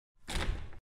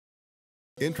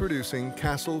Introducing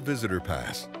Kastle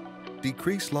VisitorPass.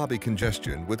 Decrease lobby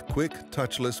congestion with quick,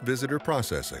 touchless visitor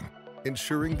processing,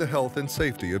 ensuring the health and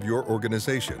safety of your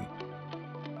organization.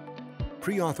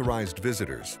 Pre-authorized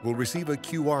visitors will receive a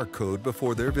QR code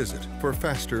before their visit for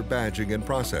faster badging and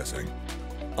processing.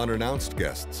 Unannounced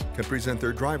guests can present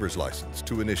their driver's license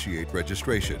to initiate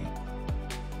registration.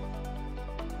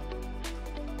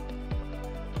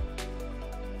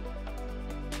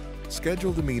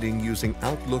 Schedule the meeting using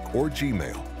Outlook or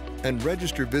Gmail and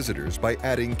register visitors by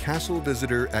adding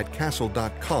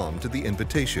kastlevisitor@kastle.com to the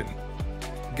invitation.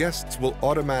 Guests will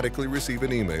automatically receive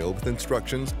an email with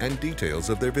instructions and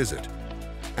details of their visit.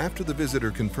 After the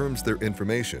visitor confirms their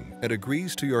information and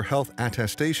agrees to your health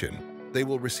attestation, they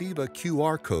will receive a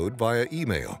QR code via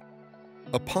email.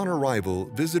 Upon arrival,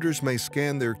 visitors may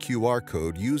scan their QR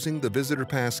code using the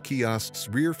VisitorPass kiosk's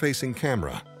rear-facing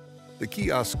camera. The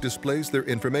kiosk displays their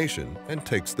information and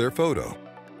takes their photo.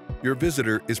 Your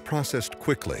visitor is processed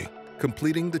quickly,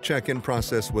 completing the check-in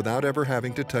process without ever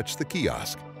having to touch the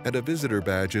kiosk, and a visitor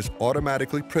badge is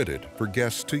automatically printed for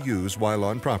guests to use while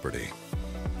on property.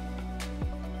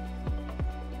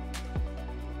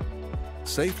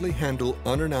 Safely handle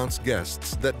unannounced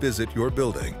guests that visit your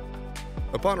building.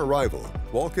 Upon arrival,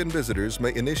 walk-in visitors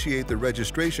may initiate the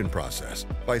registration process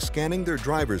by scanning their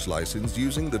driver's license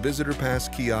using the VisitorPass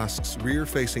kiosk's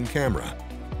rear-facing camera.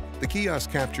 The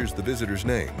kiosk captures the visitor's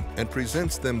name and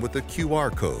presents them with a QR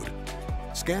code.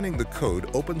 Scanning the code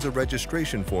opens a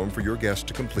registration form for your guest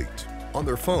to complete, on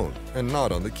their phone and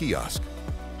not on the kiosk.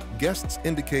 Guests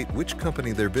indicate which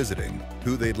company they're visiting,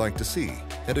 who they'd like to see,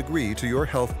 and agree to your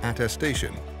health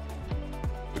attestation.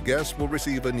 The guests will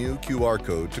receive a new QR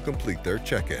code to complete their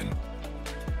check-in.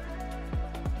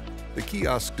 The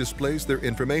kiosk displays their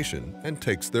information and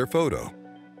takes their photo.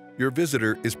 Your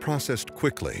visitor is processed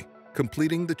quickly,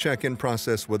 completing the check-in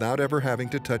process without ever having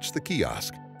to touch the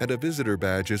kiosk, and a visitor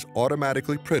badge is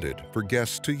automatically printed for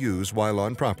guests to use while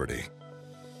on property.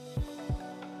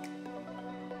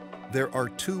 There are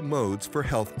two modes for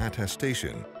health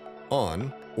attestation: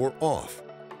 on or off.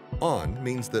 On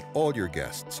means that all your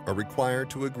guests are required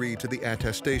to agree to the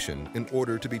attestation in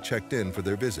order to be checked in for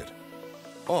their visit.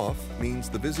 Off means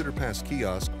the VisitorPass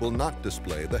kiosk will not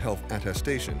display the health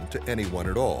attestation to anyone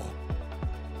at all.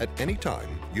 At any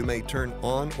time, you may turn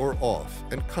on or off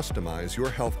and customize your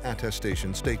health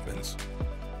attestation statements.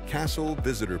 Kastle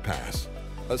VisitorPass,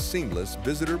 a seamless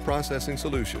visitor processing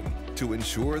solution to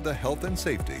ensure the health and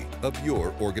safety of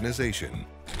your organization.